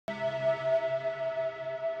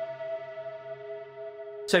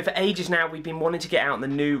So for ages now we've been wanting to get out the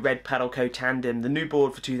new Red Paddle Co Tandem, the new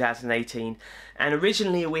board for 2018, and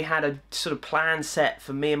originally we had a sort of plan set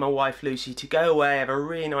for me and my wife Lucy to go away, have a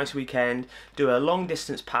really nice weekend, do a long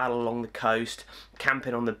distance paddle along the coast,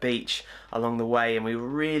 camping on the beach along the way, and we were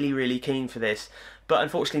really keen for this. But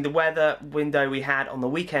unfortunately the weather window we had on the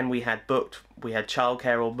weekend we had booked, we had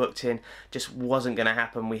childcare all booked in, just wasn't going to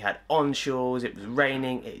happen. We had onshores, it was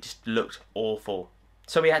raining, it just looked awful.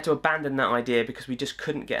 So we had to abandon that idea because we just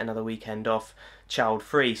couldn't get another weekend off child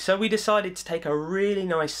free. So we decided to take a really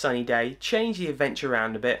nice sunny day, change the adventure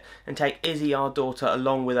around a bit and take Izzy, our daughter,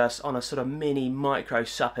 along with us on a sort of mini micro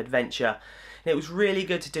SUP adventure. And it was really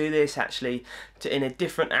good to do this actually in a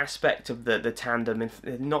different aspect of the tandem,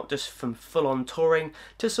 and not just from full-on touring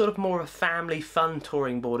to sort of more of a family fun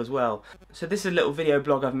touring board as well. So this is a little video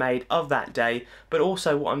blog I've made of that day, but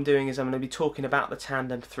also what I'm doing is I'm going to be talking about the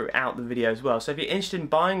tandem throughout the video as well. So if you're interested in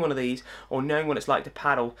buying one of these or knowing what it's like to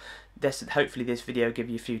paddle, hopefully this video will give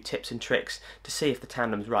you a few tips and tricks to see if the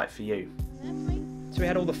tandem's right for you. So we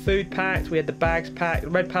had all the food packed, we had the bags packed.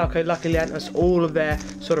 Red Paddle Co luckily lent us all of their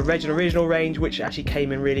sort of original range, which actually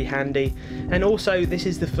came in really handy. And also this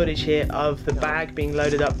is the footage here of the bag being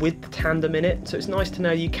loaded up with the tandem in it. So it's nice to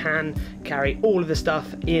know you can carry all of the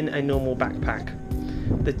stuff in a normal backpack.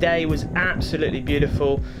 The day was absolutely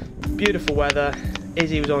beautiful, beautiful weather.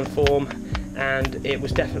 Izzy was on form and it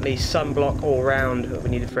was definitely sunblock all round that we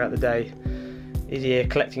needed throughout the day. Is here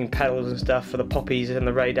collecting petals and stuff for the poppies and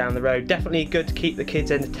the way down the road. Definitely good to keep the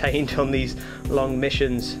kids entertained on these long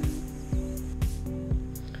missions.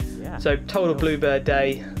 Yeah. So total bluebird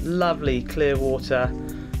day, lovely clear water,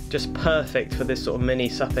 just perfect for this sort of mini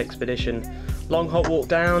SUP expedition. Long hot walk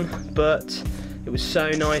down, but it was so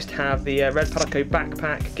nice to have the Red Paddle Co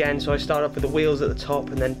backpack again. So I started off with the wheels at the top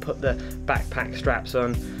and then put the backpack straps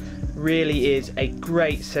on. Really is a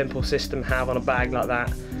great simple system to have on a bag like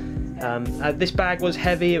that. This bag was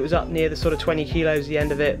heavy, it was up near the sort of 20 kilos at the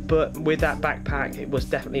end of it, but with that backpack it was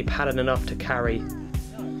definitely padded enough to carry,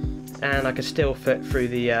 and I could still fit through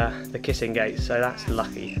the kissing gate, so that's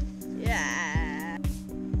lucky. Yeah.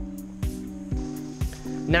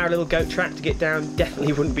 Now a little goat track to get down,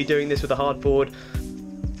 definitely wouldn't be doing this with a hard board.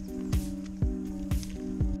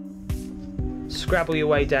 Scrabble your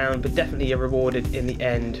way down, but definitely you're rewarded in the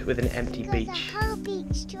end with an empty beach. The whole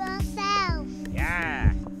beach to ourselves.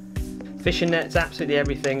 Yeah. Fishing nets, absolutely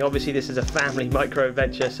everything. Obviously this is a family micro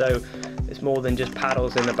adventure, so it's more than just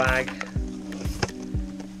paddles in the bag.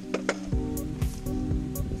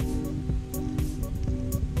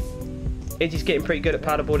 Izzy's getting pretty good at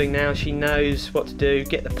paddleboarding now. She knows what to do,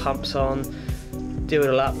 get the pumps on, do it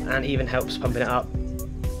all up, and even helps pumping it up.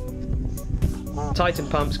 Titan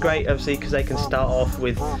pumps, great obviously because they can start off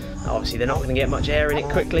with, obviously they're not going to get much air in it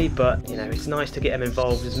quickly, but you know, it's nice to get them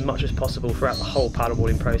involved as much as possible throughout the whole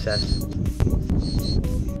paddleboarding process.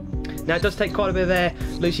 Now it does take quite a bit of air.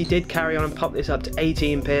 Lucy did carry on and pump this up to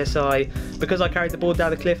 18 psi. Because I carried the board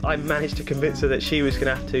down the cliff, I managed to convince her that she was going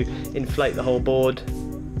to have to inflate the whole board.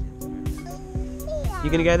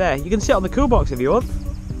 You're going to go there? You can sit on the cool box if you want. You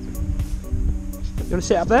want to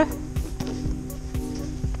sit up there?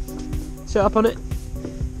 Sit up on it.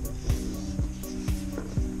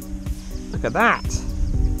 Look at that.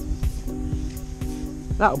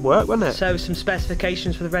 That would work, wouldn't it? So some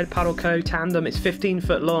specifications for the Red Paddle Co Tandem. It's 15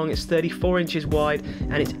 foot long, it's 34 inches wide,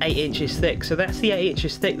 and it's 8 inches thick. So that's the 8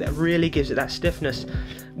 inches thick that really gives it that stiffness.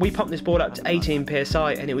 We pumped this board up to 18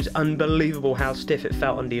 psi and it was unbelievable how stiff it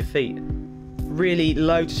felt under your feet. Really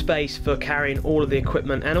loads of space for carrying all of the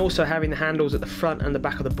equipment, and also having the handles at the front and the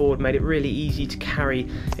back of the board made it really easy to carry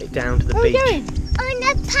it down to the beach. On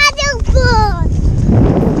the paddle board!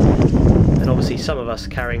 And obviously some of us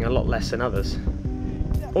carrying a lot less than others.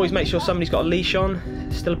 Always make sure somebody's got a leash on.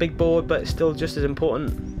 It's still a big board, but it's still just as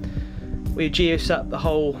important. We geo-set the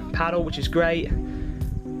whole paddle, which is great,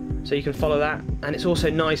 so you can follow that. And it's also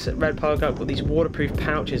nice that Red Paddle Co got these waterproof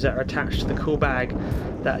pouches that are attached to the cool bag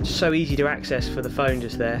that's so easy to access for the phone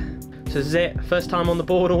just there. So this is it, first time on the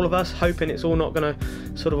board, all of us, hoping it's all not going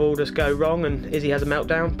to sort of all just go wrong and Izzy has a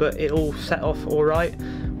meltdown, but it all set off all right.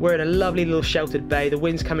 We're in a lovely little sheltered bay. The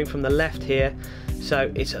wind's coming from the left here,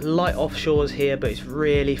 so it's light offshores here, but it's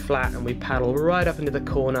really flat, and we paddle right up into the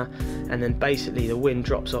corner and then basically the wind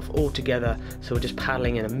drops off altogether, so we're just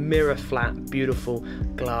paddling in a mirror flat, beautiful,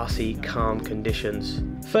 glassy, calm conditions.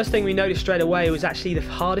 First thing we noticed straight away was actually the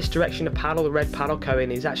hardest direction to paddle the Red Paddle Co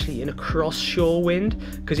in is actually in a cross shore wind,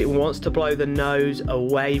 because it wants to blow the nose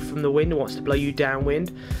away from the wind, it wants to blow you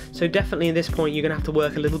downwind. So definitely at this point you're going to have to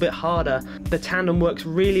work a little bit harder. The tandem works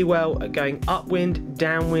really well at going upwind,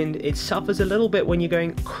 downwind. It suffers a little bit when you're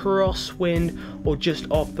going crosswind or just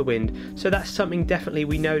off the wind. So that's something definitely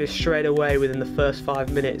we noticed straight away within the first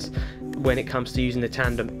 5 minutes when it comes to using the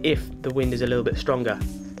tandem, if the wind is a little bit stronger.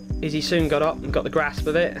 Izzy soon got up and got the grasp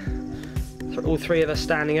of it. So all three of us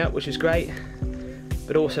standing up, which was great.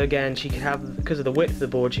 But also again, she could have, because of the width of the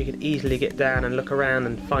board, she could easily get down and look around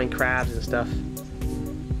and find crabs and stuff.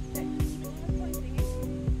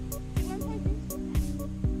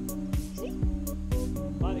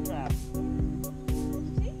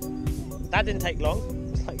 That didn't take long.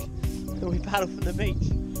 It's like we paddled from the beach.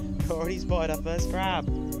 We already spotted our first crab.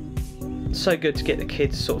 So good to get the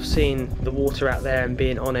kids sort of seeing the water out there and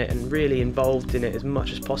being on it and really involved in it as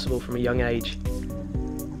much as possible from a young age.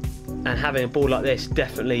 And having a board like this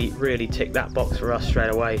definitely really ticked that box for us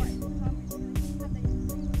straight away.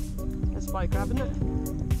 That's a spike crab, isn't it?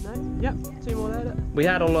 No? Yep, 2 more there. We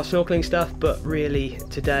had all our snorkeling stuff, but really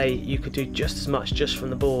today you could do just as much just from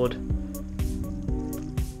the board.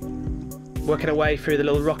 Working our way through the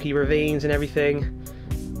little rocky ravines and everything.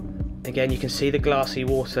 Again, you can see the glassy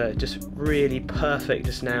water, just really perfect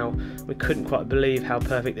just now. We couldn't quite believe how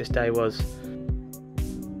perfect this day was.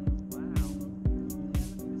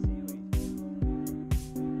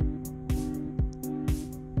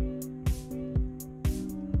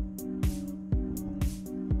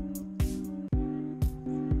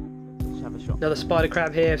 Another spider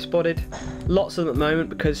crab here spotted. Lots of them at the moment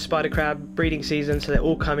because spider crab breeding season, so they're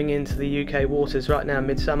all coming into the UK waters right now,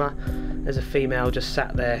 midsummer. There's a female just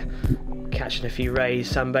sat there catching a few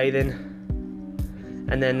rays, sunbathing.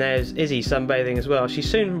 And then there's Izzy sunbathing as well. She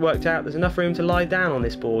soon worked out there's enough room to lie down on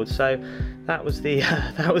this board, so that was the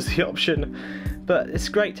that was the option. But it's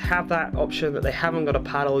great to have that option that they haven't got to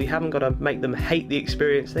paddle, you haven't got to make them hate the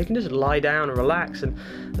experience, they can just lie down and relax. And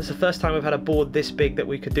that's the first time we've had a board this big that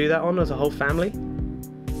we could do that on as a whole family.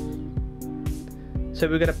 So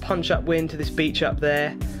we're going to punch upwind to this beach up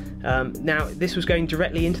there. Now this was going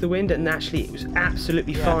directly into the wind, and actually it was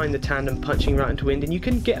absolutely fine, the tandem punching right into wind, and you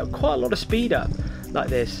can get quite a lot of speed up like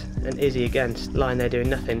this. And Izzy again lying there doing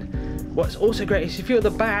nothing. What's also great is if you're at the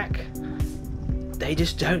back, they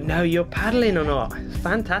just don't know you're paddling or not. It's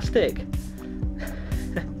fantastic.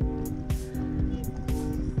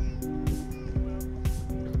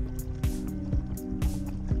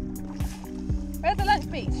 Where's the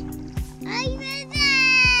lunch beach? Over there.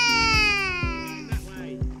 That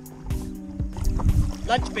way.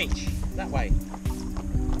 Lunch beach, that way.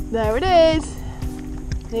 There it is.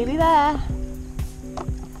 Nearly there.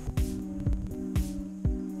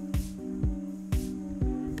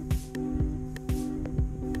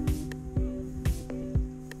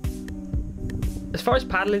 As far as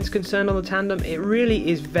paddling is concerned on the tandem, it really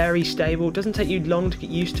is very stable. It doesn't take you long to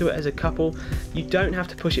get used to it as a couple. You don't have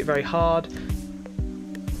to push it very hard.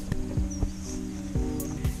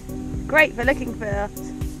 Great for looking for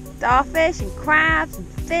starfish and crabs and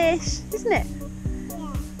fish, isn't it?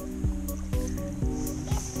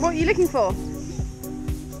 What are you looking for?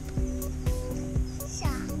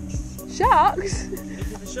 Sharks. Sharks? Looking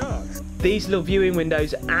for sharks. These little viewing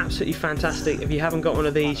windows are absolutely fantastic. If you haven't got one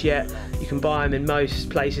of these yet, you can buy them in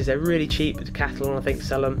most places. They're really cheap. Decathlon, I think,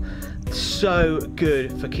 sell them. So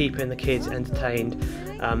good for keeping the kids entertained.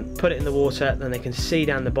 Put it in the water, then they can see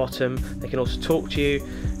down the bottom. They can also talk to you.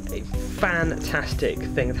 A fantastic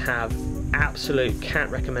thing to have. Absolute,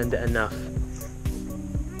 can't recommend it enough.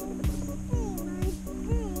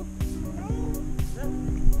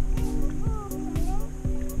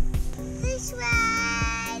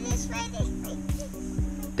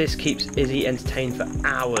 This keeps Izzy entertained for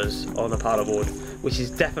hours on a paddleboard, which is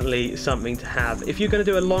definitely something to have. If you're going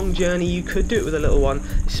to do a long journey, you could do it with a little one,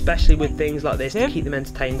 especially with things like this to keep them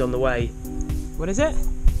entertained on the way. What is it?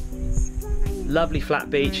 Lovely flat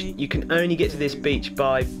beach. You can only get to this beach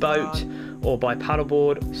by boat or by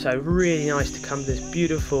paddleboard, so really nice to come to this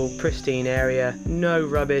beautiful, pristine area. No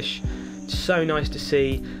rubbish. So nice to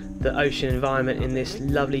see the ocean environment in this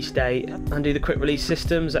lovely state. Undo the quick release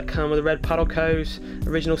systems that come with the Red Paddle Co's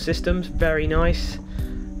original systems, very nice.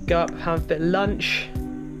 Go up, have a bit of lunch.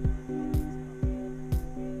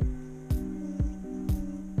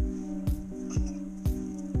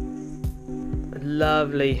 A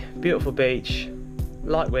lovely, beautiful beach,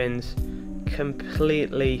 light winds,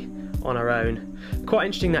 completely on our own. Quite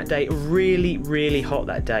interesting that day, really hot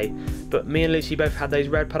that day, but me and Lucy both had those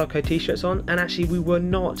Red Paddle Co t-shirts on, and actually we were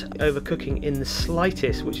not overcooking in the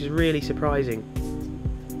slightest, which is really surprising.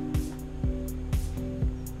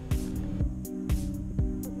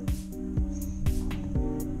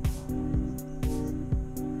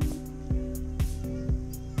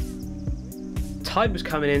 Tide was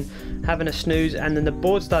coming in, having a snooze, and then the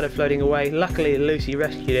board started floating away. Luckily Lucy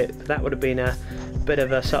rescued it, but that would have been a bit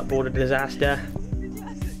of a SUPboarder disaster.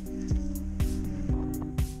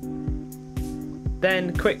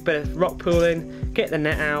 Then quick bit of rock pooling, get the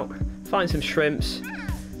net out, find some shrimps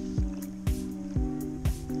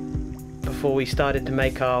before we started to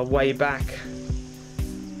make our way back.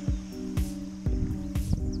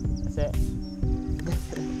 That's it.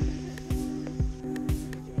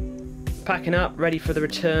 Packing up, ready for the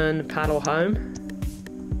return paddle home.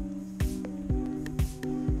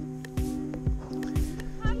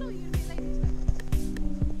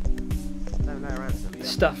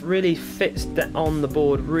 Stuff really fits on the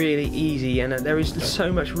board really easy, and there is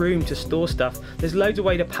so much room to store stuff. There's loads of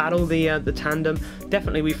way to paddle the tandem.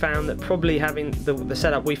 Definitely we found that probably having the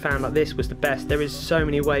setup we found like this was the best. There is so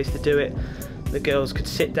many ways to do it. The girls could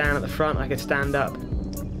sit down at the front, I could stand up.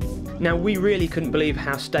 Now we really couldn't believe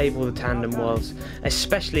how stable the tandem was,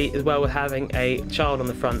 especially as well with having a child on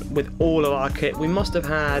the front with all of our kit. We must have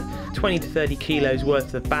had 20 to 30 kilos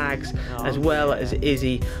worth of bags as well as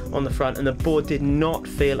Izzy on the front, and the board did not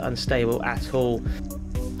feel unstable at all.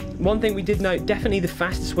 One thing we did note, definitely the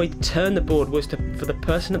fastest way to turn the board was for the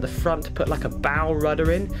person at the front to put like a bow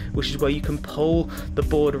rudder in, which is where you can pull the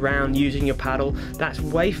board around using your paddle. That's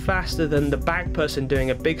way faster than the back person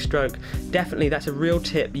doing a big stroke. Definitely that's a real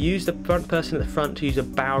tip. Use the front person at the front to use a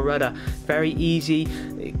bow rudder. Very easy,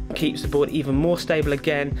 it keeps the board even more stable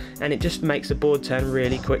again, and it just makes the board turn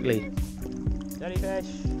really quickly. Jellyfish.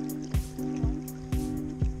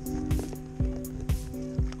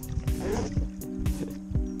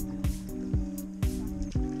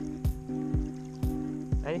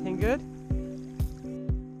 Anything good?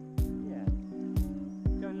 Yeah.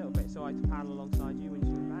 Go a little bit so I can paddle alongside you when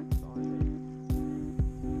you swim back.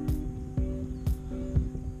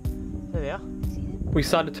 There they are. We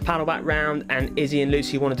started to paddle back round, and Izzy and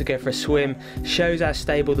Lucy wanted to go for a swim. Shows how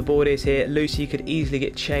stable the board is here. Lucy could easily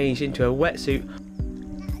get changed into a wetsuit.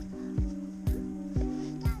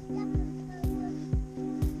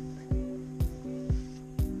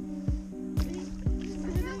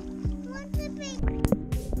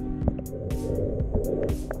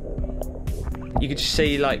 You could just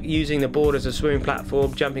see, like, using the board as a swimming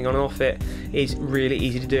platform, jumping on and off it is really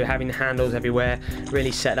easy to do, having the handles everywhere,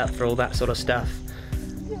 really set up for all that sort of stuff.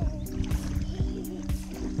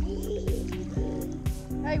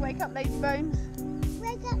 Hey, wake up, lazy bones.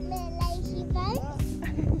 Wake up, little lazy bones.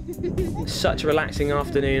 Such a relaxing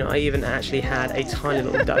afternoon. I even actually had a tiny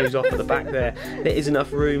little doze off at the back there. There is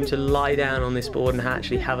enough room to lie down on this board and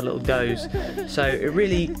actually have a little doze. So it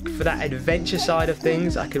really, for that adventure side of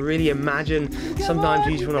things, I can really imagine sometimes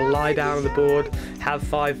you just want to lie down on the board, have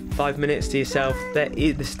five minutes to yourself.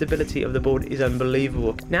 The stability of the board is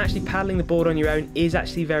unbelievable. Now actually paddling the board on your own is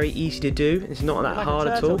actually very easy to do. It's not that hard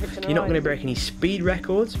at all. You're not going to break any speed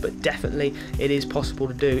records, but definitely it is possible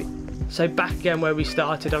to do. So back again where we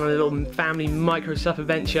started on a little family micro SUP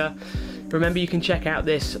adventure. Remember, you can check out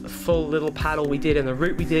this full little paddle we did and the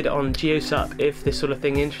route we did on GeoSUP if this sort of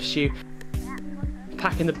thing interests you.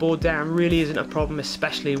 Packing the board down really isn't a problem,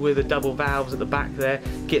 especially with the double valves at the back there.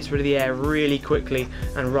 Gets rid of the air really quickly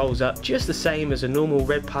and rolls up just the same as a normal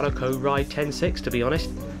Red Paddle Co Ride 10.6, to be honest.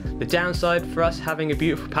 The downside for us having a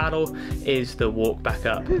beautiful paddle is the walk back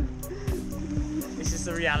up. This is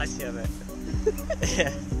the reality of it.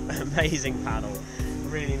 Yeah, amazing paddle,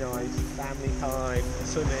 really nice, family time,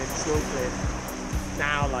 swimming, snorkeling.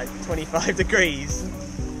 Now like 25 degrees.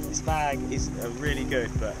 This bag is really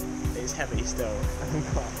good, but it's heavy still.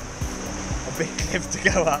 I've got a big cliff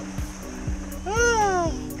to go up.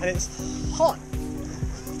 And it's hot.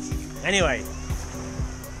 Anyway,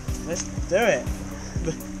 let's do it.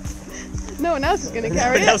 No one else is going to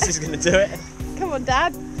carry it. No one else is going to do it. Come on,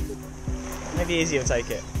 Dad. Maybe Izzy will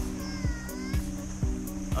take it.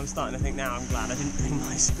 I'm starting to think now I'm glad I didn't bring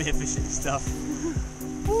my spearfishing stuff.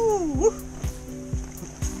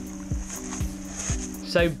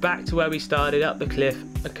 So back to where we started, up the cliff,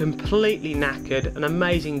 completely knackered, an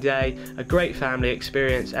amazing day, a great family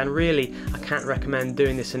experience, and really I can't recommend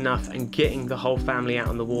doing this enough, and getting the whole family out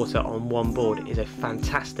on the water on one board is a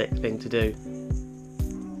fantastic thing to do.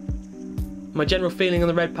 My general feeling on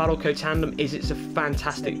the Red Paddle Co Tandem is it's a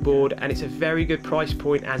fantastic board, and it's a very good price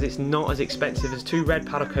point as it's not as expensive as two Red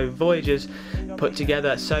Paddle Co Voyagers put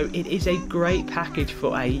together. So it is a great package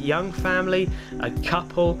for a young family, a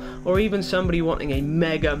couple, or even somebody wanting a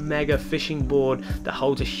mega fishing board that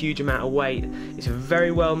holds a huge amount of weight. It's a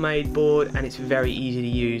very well made board and it's very easy to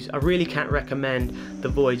use. I really can't recommend the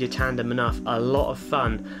Voyager Tandem enough. A lot of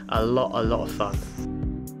fun, a lot of fun.